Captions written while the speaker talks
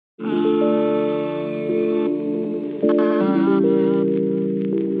I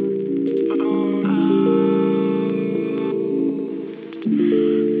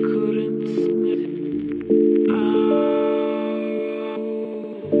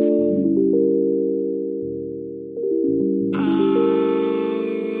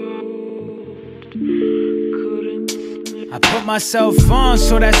put myself on,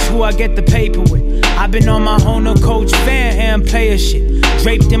 so that's who I get the paper with. I've been on my own, a coach, fan, and player shit.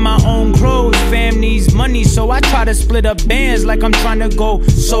 Draped in my own clothes, fam needs money, so I try to split up bands like I'm trying to go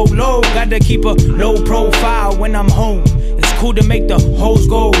solo. Gotta keep a low profile when I'm home. It's cool to make the hoes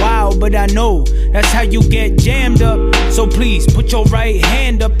go wild, but I know that's how you get jammed up. So please, put your right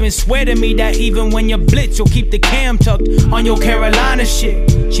hand up and swear to me that even when you blitz, you'll keep the cam tucked on your Carolina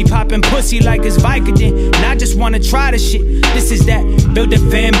shit. She poppin' pussy like it's Vicodin, and I just wanna try the shit. This is that, build a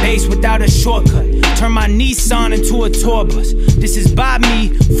fan base without a shortcut. Turn my Nissan into a tour bus. This is by me,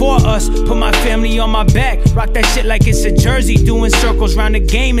 for us. Put my family on my back, rock that shit like it's a jersey. Doing circles round the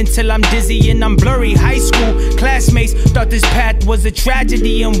game until I'm dizzy and I'm blurry. High school classmates thought this path was a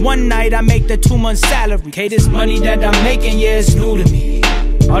tragedy, and one night I make the 2-month salary. Okay, this money that I'm making, yeah, it's new to me.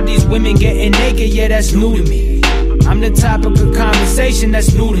 All these women getting naked, yeah, that's new to me. I'm the topic of conversation,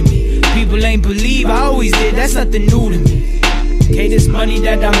 that's new to me. People ain't believe I always did, that's nothing new to me. Okay, this money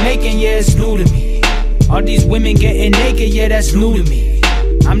that I'm making, yeah, it's new to me. All these women getting naked, yeah, that's new to me.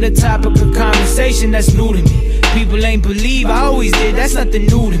 I'm the topic of conversation, that's new to me. People ain't believe I always did, that's nothing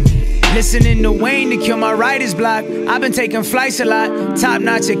new to me. Listening to Wayne to kill my writer's block. I've been taking flights a lot.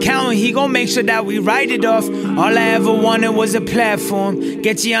 Top-notch accountant, he gon' make sure that we write it off. All I ever wanted was a platform.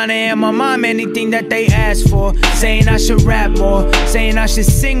 Get Gianna and my mom anything that they ask for. Saying I should rap more, saying I should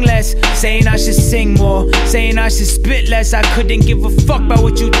sing less, saying I should sing more, saying I should spit less. I couldn't give a fuck about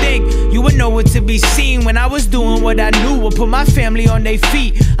what you think. You would know what to be seen when I was doing what I knew would put my family on their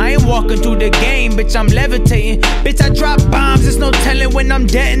feet. I ain't walking through the game, bitch, I'm levitating. Bitch, I drop bombs, there's no telling when I'm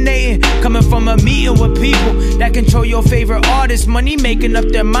detonating. Coming from a meeting with people that control your favorite artists. Money making up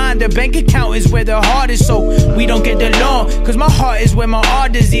their mind, their bank account is where their heart is. So we don't get along, cause my heart is where my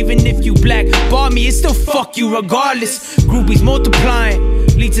art is. Even if you blackball me, it's still fuck you regardless. Groupies multiplying,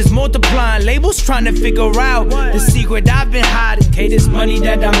 leeches multiplying, labels trying to figure out the secret I've been hiding. Okay, this money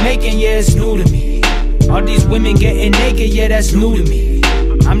that I'm making, yeah, it's new to me. All these women getting naked, yeah, that's new to me.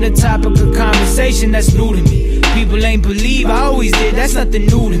 I'm the topic of conversation, that's new to me. People ain't believe I always did, that's nothing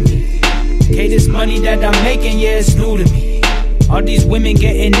new to me. Okay, this money that I'm making, yeah, it's new to me. All these women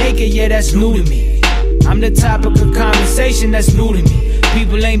getting naked, yeah, that's new to me. I'm the topic of conversation, that's new to me.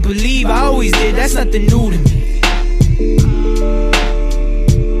 People ain't believe I always did, that's nothing new to me.